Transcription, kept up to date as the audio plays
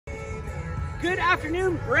Good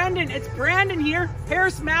afternoon, Brendan. It's Brandon here,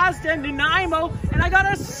 Harris Mazda, Nanaimo, and I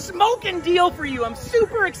got a smoking deal for you. I'm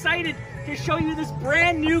super excited to show you this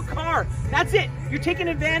brand new car. That's it. You're taking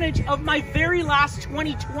advantage of my very last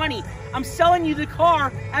 2020. I'm selling you the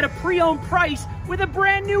car at a pre-owned price with a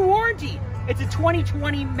brand new warranty. It's a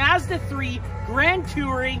 2020 Mazda 3 Grand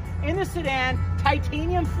Touring in the sedan,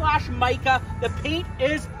 titanium flash mica. The paint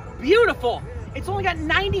is beautiful. It's only got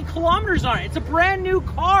 90 kilometers on it. It's a brand new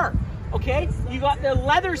car. Okay, you got the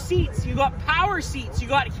leather seats, you got power seats, you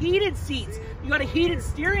got heated seats, you got a heated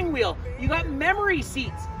steering wheel, you got memory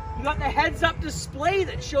seats, you got the heads-up display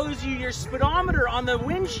that shows you your speedometer on the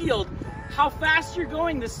windshield, how fast you're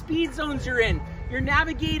going, the speed zones you're in, your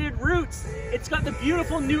navigated routes. It's got the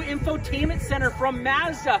beautiful new infotainment center from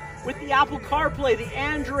Mazda with the Apple CarPlay, the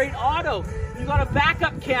Android Auto. You got a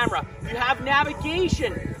backup camera, you have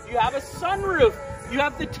navigation, you have a sunroof, you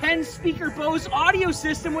have the 10-speaker Bose audio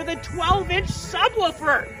system with a 12-inch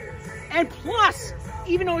subwoofer. And plus,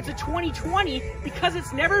 even though it's a 2020, because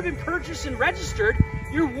it's never been purchased and registered,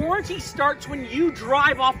 your warranty starts when you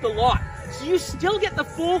drive off the lot. So you still get the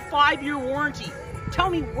full 5-year warranty. Tell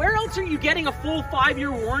me, where else are you getting a full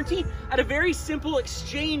 5-year warranty at a very simple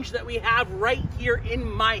exchange that we have right here in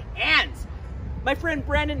my hands? My friend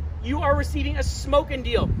Brandon, you are receiving a smoking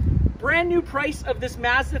deal. Brand new price of this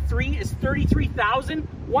Mazda 3 is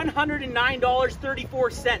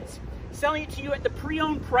 $33,109.34. Selling it to you at the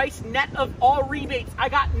pre-owned price net of all rebates. I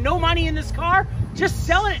got no money in this car, just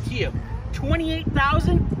selling it to you.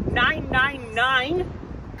 $28,999.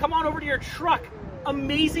 Come on over to your truck.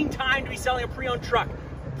 Amazing time to be selling a pre-owned truck.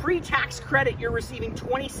 Pre-tax credit, you're receiving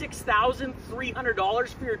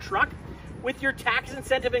 $26,300 for your truck. With your tax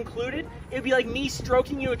incentive included, it'd be like me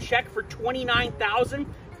stroking you a check for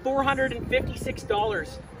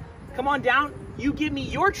 $29,456. Come on down, you give me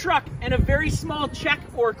your truck and a very small check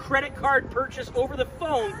or credit card purchase over the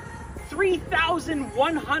phone,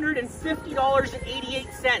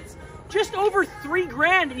 $3,150.88. Just over $3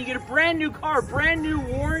 grand and you get a brand new car, brand new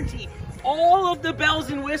warranty, all of the bells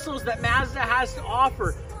and whistles that Mazda has to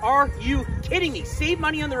offer. Are you kidding me? Save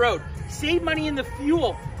money on the road, save money in the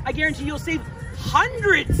fuel. I guarantee you'll save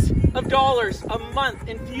hundreds of dollars a month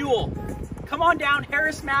in fuel. Come on down,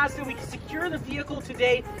 Harris Mazda. We can secure the vehicle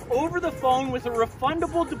today over the phone with a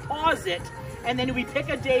refundable deposit. And then we pick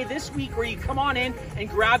a day this week where you come on in and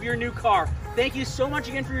grab your new car. Thank you so much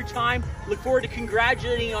again for your time. Look forward to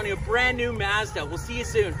congratulating you on your brand new Mazda. We'll see you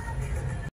soon.